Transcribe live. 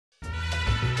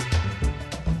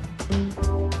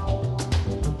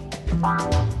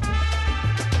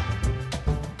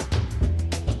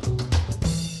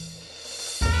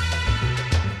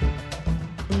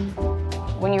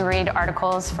When you read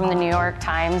articles from the New York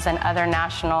Times and other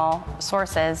national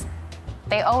sources,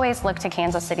 they always look to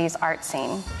Kansas City's art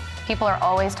scene. People are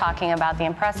always talking about the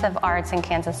impressive arts in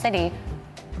Kansas City,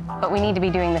 but we need to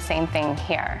be doing the same thing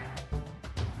here.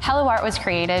 Hello Art was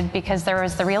created because there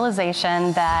was the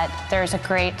realization that there's a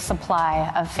great supply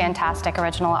of fantastic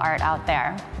original art out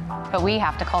there, but we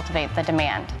have to cultivate the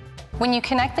demand. When you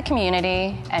connect the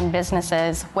community and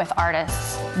businesses with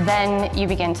artists, then you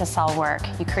begin to sell work.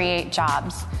 You create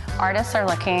jobs. Artists are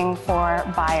looking for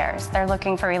buyers. They're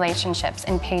looking for relationships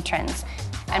and patrons.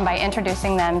 And by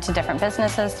introducing them to different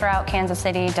businesses throughout Kansas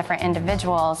City, different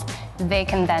individuals, they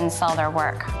can then sell their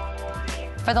work.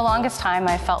 For the longest time,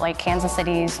 I felt like Kansas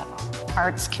City's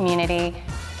arts community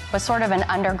was sort of an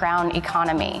underground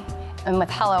economy. And with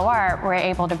Hello Art, we're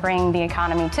able to bring the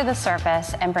economy to the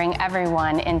surface and bring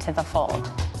everyone into the fold.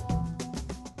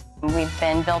 We've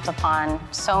been built upon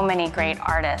so many great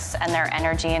artists and their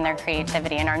energy and their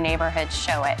creativity, and our neighborhoods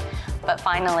show it. But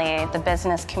finally, the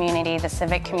business community, the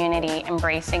civic community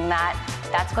embracing that,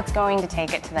 that's what's going to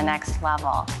take it to the next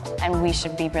level. And we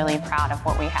should be really proud of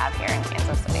what we have here in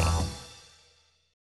Kansas City.